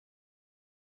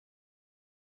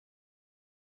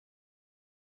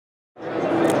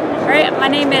My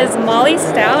name is Molly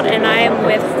Stout and I am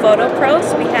with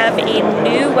PhotoPros. We have a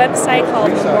new website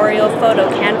called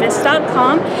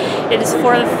memorialphotocanvas.com. It is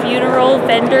for the funeral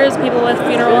vendors, people with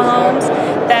funeral homes,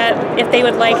 that if they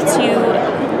would like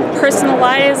to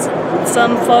personalize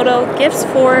some photo gifts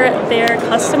for their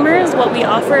customers, what we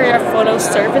offer are photo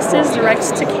services direct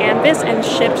to Canvas and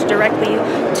shipped directly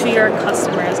to your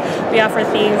customers. We offer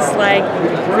things like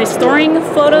restoring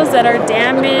photos that are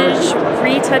damaged,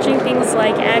 retouching things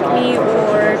like acne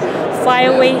or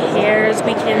flyaway hairs.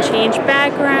 We can change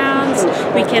backgrounds,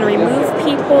 we can remove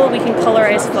people, we can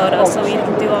colorize photos. So we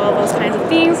can do all those kinds of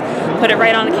things, put it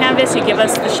right on the canvas, you give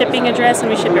us the shipping address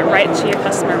and we ship it right to your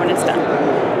customer when it's done.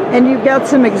 And you've got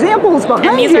some examples behind you.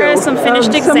 And these are some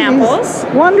finished examples.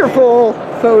 Wonderful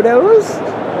photos.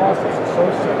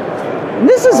 And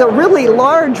this is a really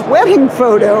large wedding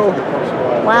photo.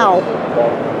 Wow.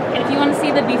 And if you want to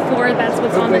see the before, that's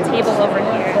what's on the table over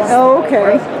here. Oh,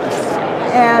 okay.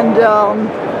 And,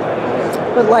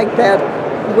 but like that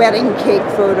wedding cake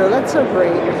photo, that's so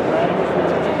great.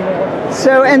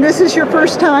 So, and this is your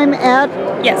first time at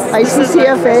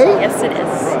ICCFA? Yes, it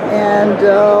is. And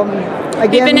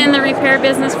again, we've been in the repair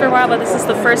business for a while, but this is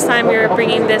the first time we're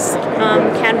bringing this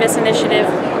Canvas initiative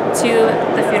to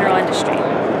the funeral industry.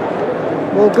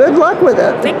 Well, good luck with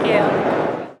it. Thank you.